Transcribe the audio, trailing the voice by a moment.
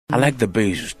I like the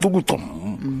bass.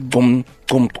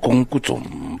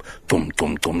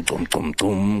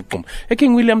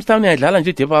 King Williamstown yadlala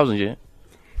nje deep house nje.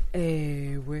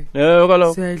 Ewe.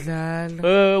 Kaloku.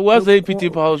 Siyadlala. Wazephi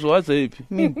deep house? Wazephi?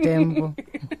 Mid-tempo.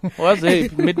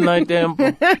 Wazephi midnight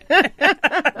tempo.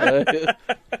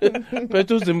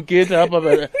 Pethu Zimkitha apha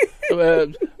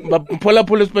baphola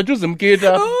phethu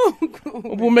Zimkitha.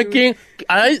 Ubume King.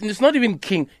 It's not even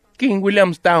King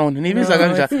Williamstown. Nibiza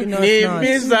kanjalo.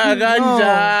 Nibiza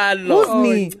kanjalo.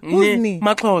 Who's me?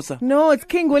 Maxhosa. No, it's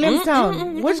King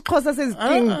Williamstown. Which Xhosa says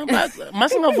King?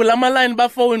 Masingavula ama-line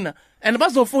bafona. And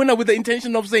bazofuna with the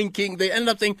intention of saying King. They end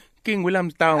up saying King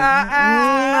Williamstown.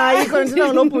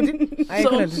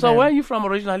 So where are you from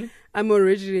originally? I'm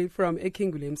originally from King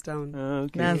Williamstown.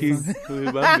 Okay.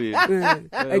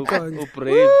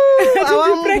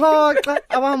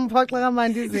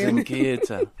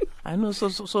 Zimkitha. I know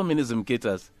so many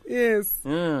Zimkithas. Yes.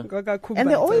 Yeah. And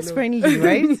they're always friendly,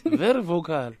 right? Very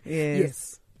vocal.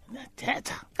 Yes.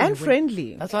 And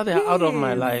friendly. That's why they're out of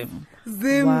my life.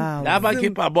 Zim. Wow.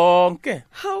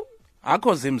 How?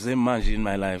 Akho Zim manje in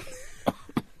my life.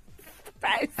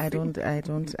 I don't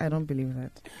believe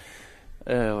that.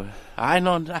 I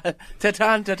know.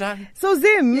 Tetan. So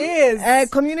Zim, yes,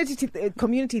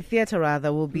 community theatre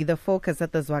rather will be the focus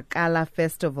at the Zwakala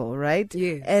Festival, right?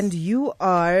 Yes. And you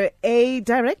are a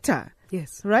director.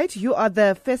 Yes. Right? You are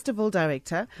the festival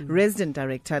director, resident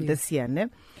director this year. Ne?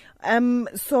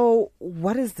 So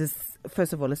what is this?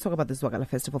 First of all, let's talk about the Zwakala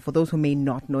Festival for those who may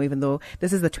not know, even though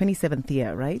this is the 27th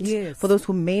year, right? Yes. For those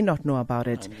who may not know about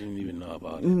it. I didn't even know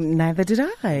about it. Neither did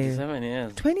I. 27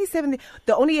 years. 27.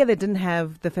 The only year they didn't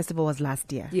have the festival was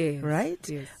last year. Yes. Right?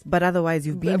 Yes. But otherwise,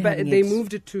 you've been But having they it.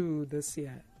 moved it to this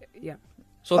year. Yeah.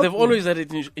 So they've always had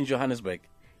it in Johannesburg.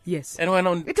 Yes. And when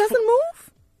on It doesn't move?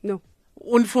 No.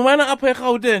 Unfumana apha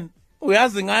eGauteng.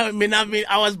 Uyazi ngayo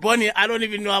I was born here. I don't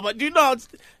even know about. Do you know And how it's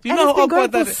been going awkward for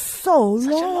that is? so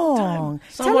Such a long time. long.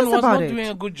 Someone Tell us was about not it. doing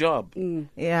a good job.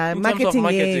 Yeah, in terms of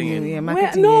marketing. Yeah, Well,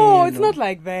 marketing. no, it's not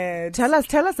like that. Tell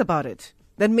us about it.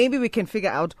 Then maybe we can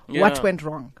figure out what went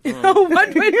wrrong.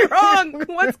 What went wrong?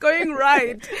 What's going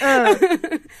right?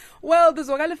 Well, the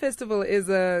Zwakala Festival is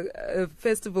a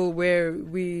festival where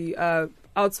we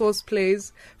outsource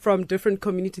plays from different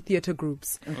community theatre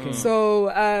groups. Okay. So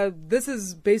this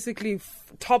is basically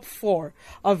top 4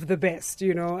 of the best,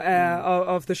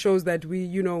 of the shows that we,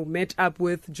 met up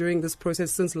with during this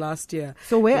process since last year.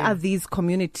 So where are these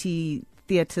community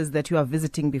theatres that you are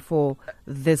visiting before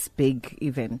this big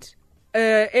event?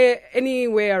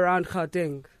 Anywhere around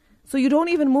Gauteng. So you don't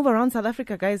even move around South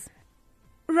Africa, guys?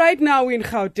 Right now we're in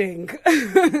Gauteng.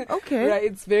 Okay. Right,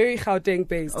 it's very Gauteng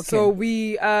based. Okay. So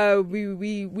we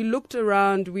looked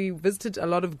around, we visited a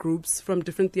lot of groups from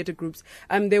different theatre groups.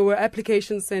 There were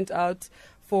applications sent out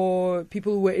for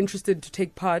people who were interested to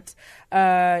take part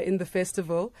in the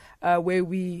festival, where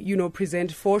we,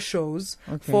 present 4 shows,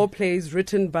 4 plays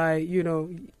written by,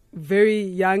 very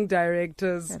young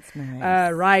directors, That's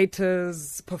nice.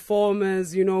 Writers,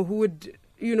 performers, who would,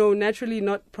 naturally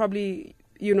not probably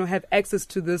have access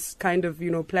to this kind of,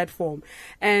 platform,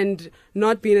 and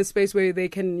not be in a space where they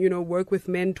can, work with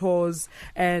mentors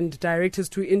and directors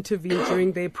to intervene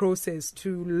during their process,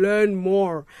 to learn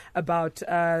more about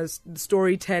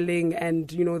storytelling and,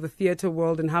 the theatre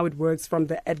world and how it works from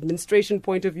the administration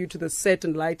point of view to the set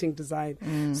and lighting design.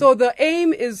 So the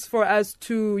aim is for us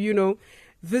to,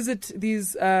 visit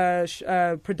these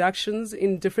productions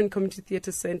in different community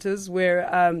theatre centres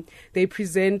where they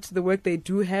present the work they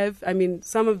do have.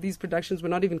 Some of these productions were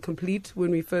not even complete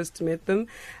when we first met them.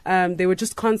 They were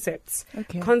just concepts.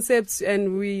 Concepts,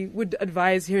 and we would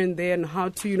advise here and there on how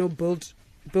to,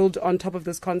 build on top of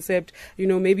this concept,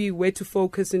 maybe where to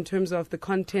focus in terms of the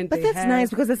content. But they that's have. nice,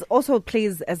 because this also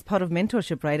plays as part of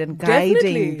mentorship, right? And guiding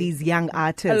Definitely. these young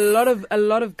artists. A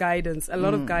lot of guidance,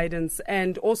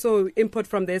 and also input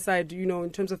from their side, in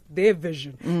terms of their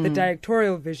vision, the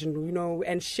directorial vision,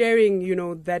 and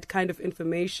sharing, that kind of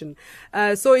information.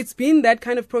 So it's been that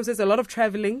kind of process, a lot of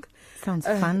traveling. Sounds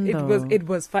fun, It though.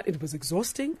 was fun. It was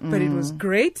exhausting, but it was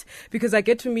great because I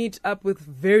get to meet up with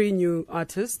very new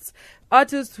artists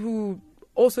who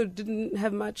also didn't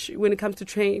have much when it comes to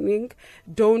training,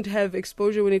 don't have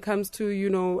exposure when it comes to,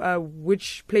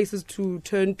 which places to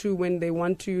turn to when they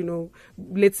want to,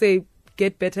 let's say,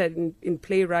 get better in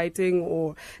playwriting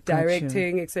or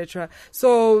directing, etc.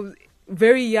 So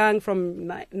very young,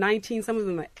 from 19, some of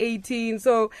them are 18.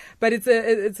 So, but it's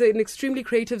an extremely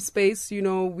creative space. You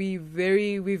know, we're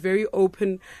very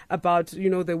open about, you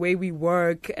know, the way we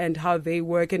work and how they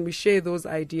work, and we share those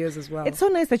ideas as well. It's so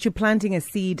nice that you're planting a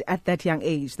seed at that young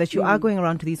age, that you are going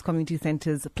around to these community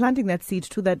centers, planting that seed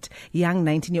to that young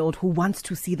 19-year-old who wants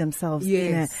to see themselves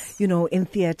in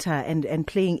theater and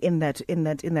playing in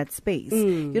that space.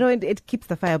 You know, it keeps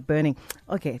the fire burning.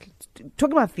 Okay,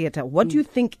 talking about theater, what do you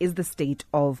think is the state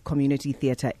of community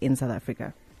theatre in South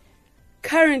Africa?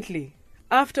 Currently,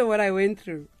 after what I went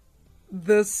through,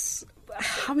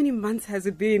 how many months has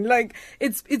it been? Like,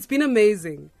 it's been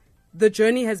amazing. The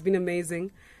journey has been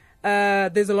amazing.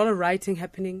 There's a lot of writing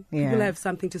happening. Yeah. People have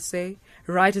something to say.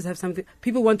 Writers have something.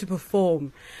 People want to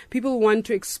perform. People want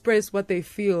to express what they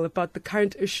feel about the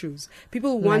current issues.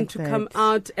 People want to come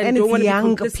out and don't want to be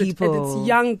complicit. And it's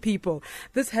young people.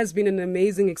 This has been an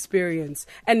amazing experience.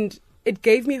 And it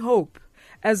gave me hope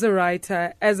as a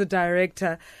writer, as a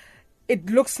director. It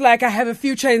looks like I have a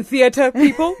future in theatre,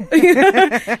 people.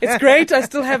 It's great. I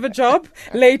still have a job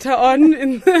later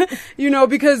on,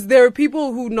 because there are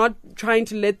people who not trying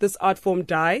to let this art form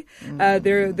die.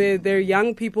 They're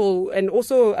young people, and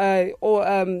also, I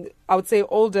would say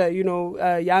older,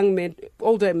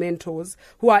 older mentors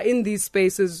who are in these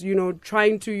spaces,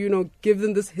 trying to, give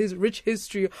them this rich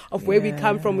history of where we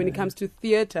come from when it comes to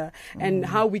theatre and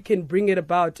how we can bring it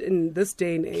about in this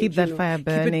day and age. Keep that fire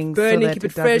burning, keep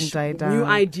it fresh, new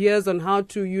ideas on how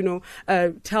to,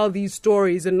 tell these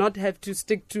stories and not have to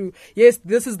stick to, yes,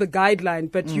 this is the guideline,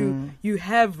 but you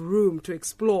have room to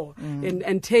explore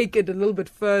and take it a little bit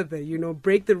further,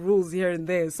 break the rules here and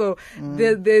there. So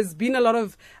there's been a lot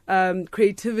of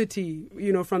creativity,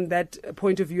 from that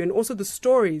point of view. And also the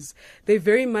stories, they're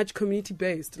very much community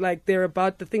based. Like, they're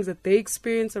about the things that they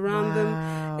experience around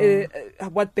them,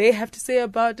 what they have to say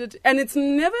about it. And it's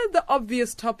never the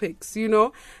obvious topics,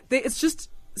 it's just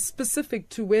specific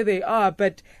to where they are,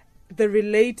 but the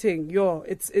relating,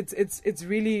 it's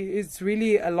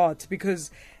really a lot,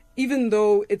 because even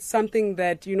though it's something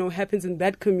that, happens in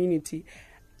that community,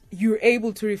 you're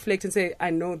able to reflect and say, I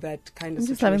know that kind of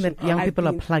situation. I'm just loving that young people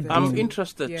are plugged in. I'm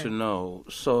interested to know.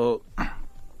 So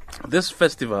this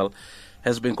festival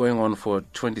has been going on for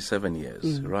 27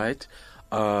 years, right?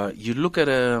 You look at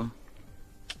a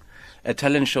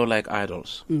talent show like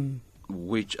Idols,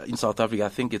 which in South Africa, I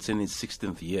think it's in its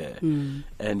 16th year.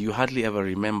 And you hardly ever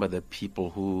remember the people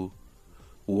who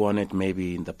won it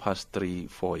maybe in the past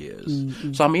 3-4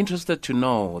 years. So I'm interested to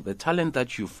know the talent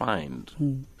that you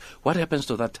find. What happens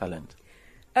to that talent?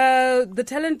 The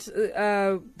talent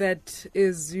that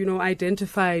is,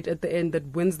 identified at the end,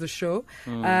 that wins the show,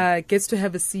 gets to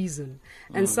have a season.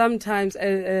 And sometimes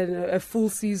a full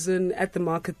season at the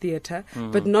Market Theatre.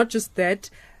 But not just that,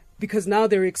 because now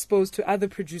they're exposed to other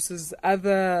producers,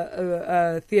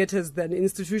 other theatres and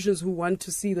institutions who want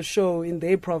to see the show in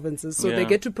their provinces. So they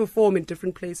get to perform in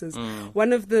different places.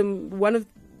 One of the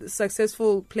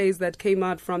successful plays that came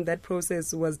out from that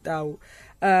process was Dao,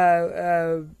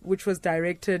 which was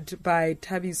directed by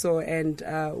Tabiso and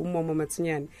Umomo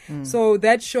Matsunyan. So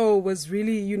that show was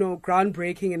really,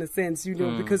 groundbreaking in a sense,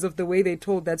 because of the way they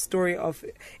told that story of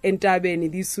Entabe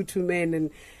and these Sotho men,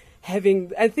 and I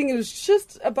think it was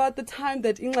just about the time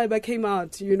that Inglaiba came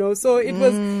out, so it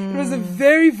was a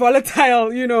very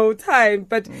volatile, time,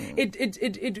 but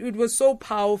it was so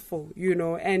powerful,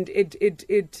 and it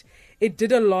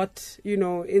did a lot,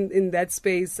 in that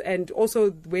space, and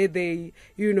also where they,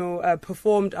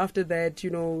 performed after that,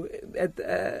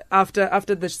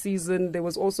 after the season, there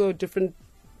was also different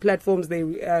platforms they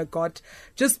got.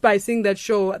 Just by seeing that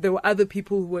show, there were other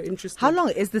people who were interested. How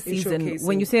long is the season?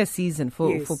 When you say a season,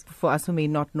 for us who may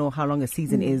not know how long a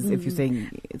season is, if you're saying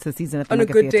it's a season at the on a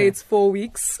good theater. day, it's 4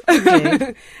 weeks.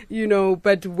 Okay.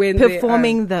 But when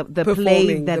performing the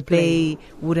play that they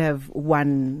would have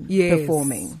won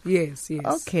performing. Yes.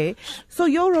 Okay. So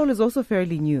your role is also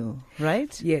fairly new,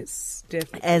 right? Yes,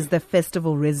 definitely. As the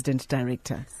festival resident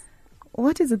director.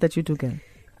 What is it that you do, girl?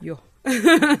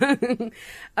 So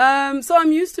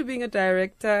I'm used to being a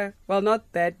director. Well, not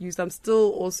that used. I'm still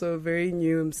also very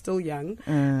new. I'm still young.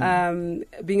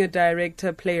 Being a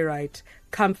director, playwright,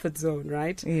 comfort zone,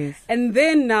 right? Yes. And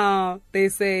then now they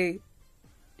say,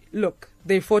 look,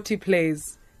 there are 40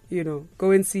 plays, go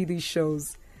and see these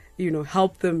shows.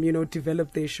 Help them,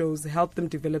 develop their shows, help them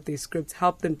develop their scripts,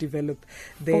 help them develop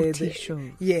their 40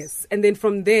 shows. Yes. And then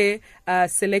from there,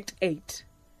 select 8.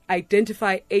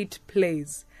 Identify 8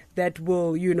 plays that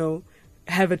will,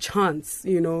 have a chance,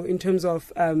 in terms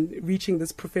of reaching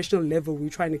this professional level we're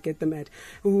trying to get them at.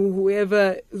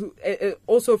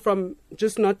 Also from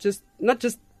not just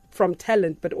from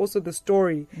talent, but also the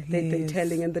story that they're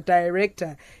telling. And the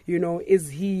director, is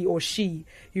he or she,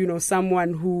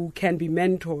 someone who can be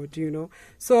mentored,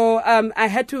 So I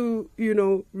had to,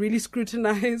 really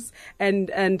scrutinize and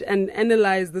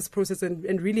analyze this process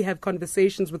and really have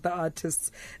conversations with the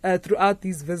artists throughout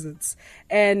these visits.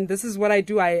 And this is what I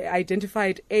do. I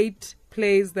identified 8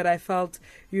 plays that I felt,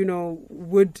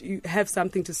 would have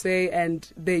something to say, and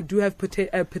they do have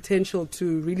potential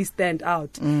to really stand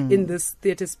out in this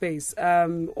theatre space.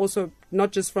 Also,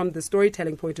 not just from the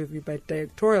storytelling point of view, but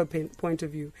directorial point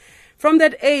of view. From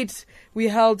that 8, we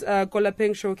held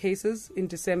Kolapeng showcases in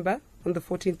December on the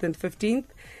 14th and 15th.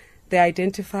 They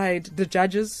identified, the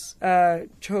judges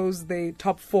chose the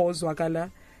top 4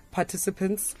 Zwakala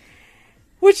participants,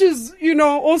 which is,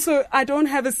 also, I don't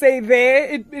have a say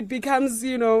there. It becomes,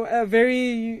 a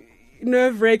very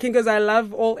nerve-wracking because I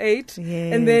love all 8.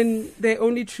 Yes. And then they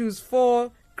only choose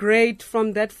 4. Great.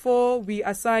 From that 4, we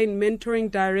assign mentoring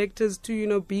directors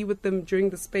to, be with them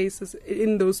during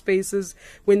in those spaces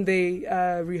when they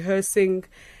rehearsing.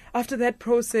 After that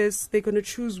process, they're going to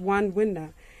choose one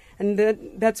winner. And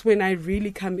that's when I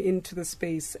really come into the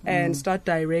space and start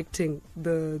directing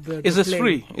the Is this play.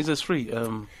 free? Is this free?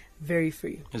 Very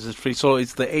free. Is it free? So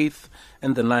it's the 8th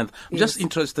and the 9th. I'm just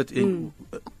interested in,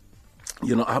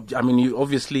 you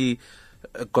obviously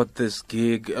got this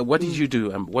gig. What did you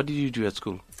do? What did you do at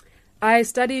school? I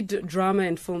studied drama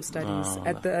and film studies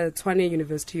at the Tshwane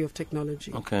University of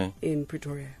Technology in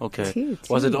Pretoria. Okay.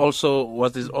 Was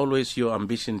this always your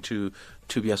ambition to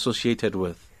be associated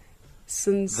with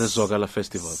the Zwakala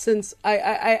Festival? Since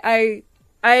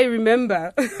I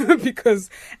remember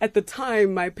because at the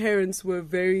time my parents were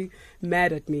very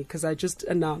mad at me because I just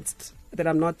announced that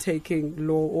I'm not taking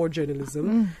law or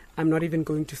journalism. I'm not even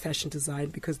going to fashion design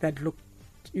because that looked,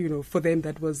 for them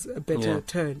that was a better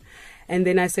turn. And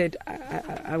then I said,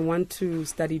 I want to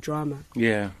study drama.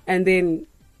 Yeah. And then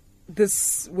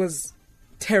this was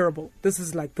terrible. This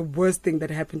is like the worst thing that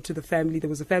happened to the family. There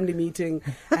was a family meeting.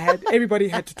 Everybody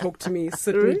had to talk to me,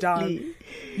 sit me down.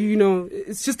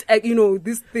 It's just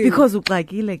this thing. Because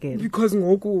again. Because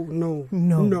no.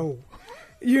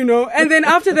 And then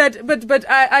after that, but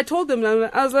I told them,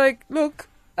 I was like, look,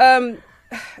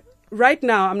 right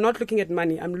now, I'm not looking at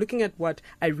money. I'm looking at what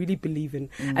I really believe in.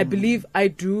 I believe I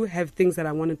do have things that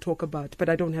I want to talk about, but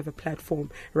I don't have a platform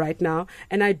right now.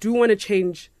 And I do want to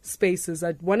change spaces.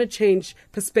 I want to change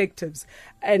perspectives.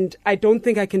 And I don't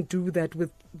think I can do that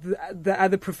with the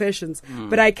other professions.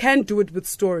 But I can do it with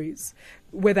stories.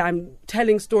 Whether I'm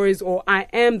telling stories or I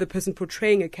am the person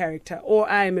portraying a character or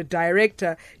I am a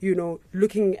director,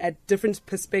 looking at different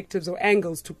perspectives or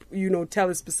angles to, tell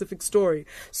a specific story.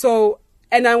 So,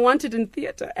 and I want it in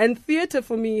theatre. And theatre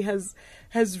for me has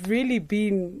really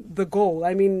been the goal.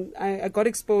 I mean, I got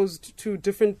exposed to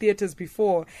different theatres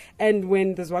before. And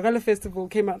when the Zwakala Festival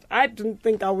came out, I didn't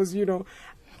think I was,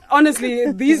 honestly,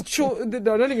 these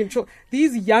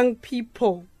young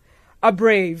people are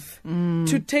brave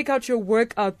to take out your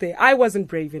work out there. I wasn't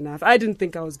brave enough. I didn't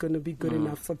think I was going to be good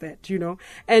enough for that,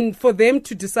 And for them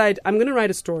to decide, I'm going to write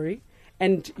a story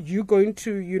and you're going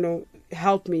to,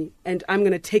 help me and I'm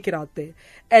going to take it out there.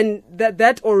 And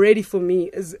that already for me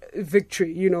is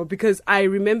victory, because I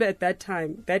remember at that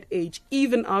time, that age,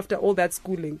 even after all that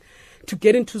schooling, to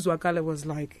get into Zwakala was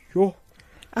like, yo.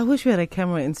 I wish we had a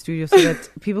camera in studio so that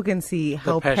people can see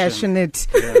how passionate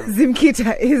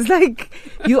Zimkitha is. Like,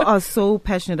 you are so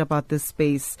passionate about this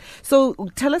space. So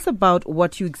tell us about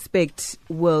what you expect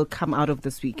will come out of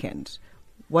this weekend.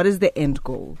 What is the end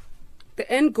goal?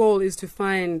 The end goal is to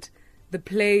find the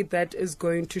play that is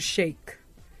going to shake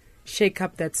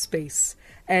up that space.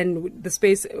 And the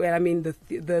space, I mean,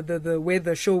 the where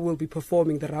the show will be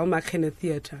performing, the Ramolao Makhene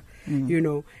Theatre,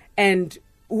 and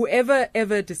whoever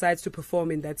ever decides to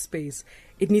perform in that space,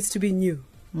 it needs to be new,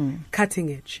 cutting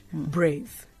edge,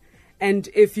 brave. And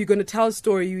if you're going to tell a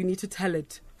story, you need to tell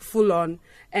it full on,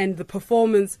 and the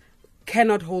performance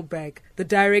cannot hold back. The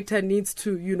director needs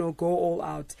to, go all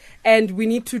out. And we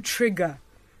need to trigger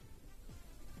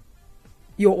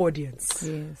your audience.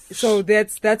 Yes. So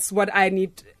that's what I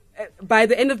need. By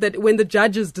the end of that, when the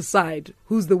judges decide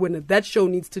who's the winner, that show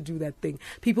needs to do that thing.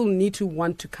 People need to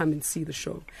want to come and see the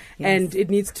show. Yes. And it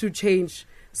needs to change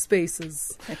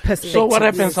spaces. So what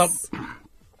happens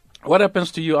what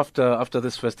happens to you after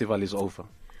this festival is over?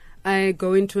 I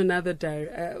go into another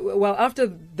after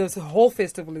this whole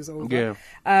festival is over,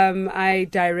 I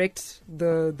direct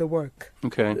the work.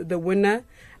 Okay. The winner,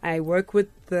 I work with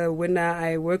the winner.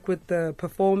 I work with the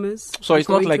performers. So it's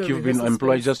not Going like to a you've been rehearsal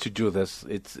employed space. just to do this.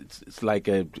 It's like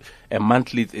a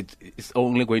monthly. It's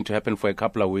only going to happen for a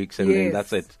couple of weeks, and then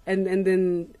that's it. And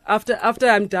then after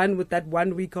I'm done with that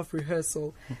 1 week of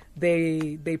rehearsal,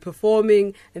 they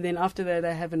performing, and then after that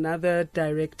I have another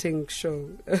directing show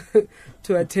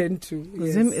to attend to.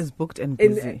 Yes. Zim is booked and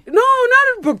busy. No,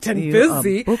 not booked and You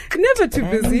busy. are booked Never too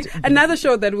and busy. Another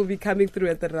show that will be coming through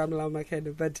at the Ramolao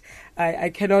Makhene, but I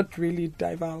cannot really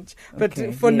divulge. But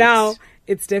Okay, for yes. now,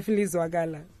 it's definitely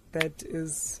Zwakala. That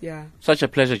is, yeah. Such a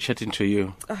pleasure chatting to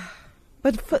you.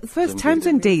 But first, times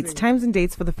and dates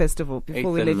for the festival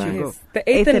before we 8th let and you 9th. go. The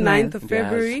 8th and 9th of Yes,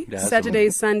 February, yes. Saturday,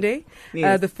 Sunday.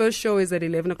 Yes. The first show is at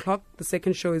 11 o'clock. The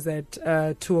second show is at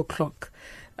 2 o'clock.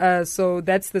 So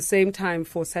that's the same time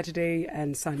for Saturday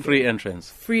and Sunday. Free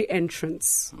entrance. Free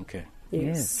entrance. Okay.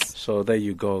 Yes. So there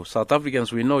you go. South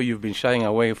Africans, we know you've been shying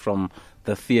away from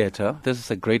the theatre. This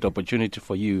is a great opportunity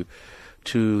for you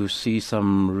to see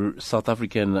some South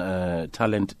African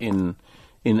talent in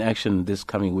action this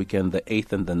coming weekend, the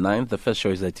 8th and the 9th. The first show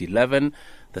is at 11.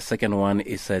 The second one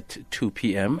is at 2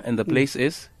 p.m. And the place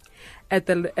is? At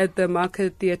the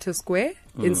Market Theatre Square,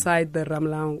 inside the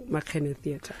Ramolao Makhene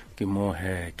Theatre. Ke mo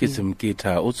he ke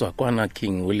Zimkitha o tswa kwana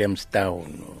King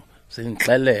Williamstown.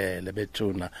 Sinhlelele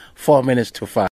bethuna 4 minutes to 5.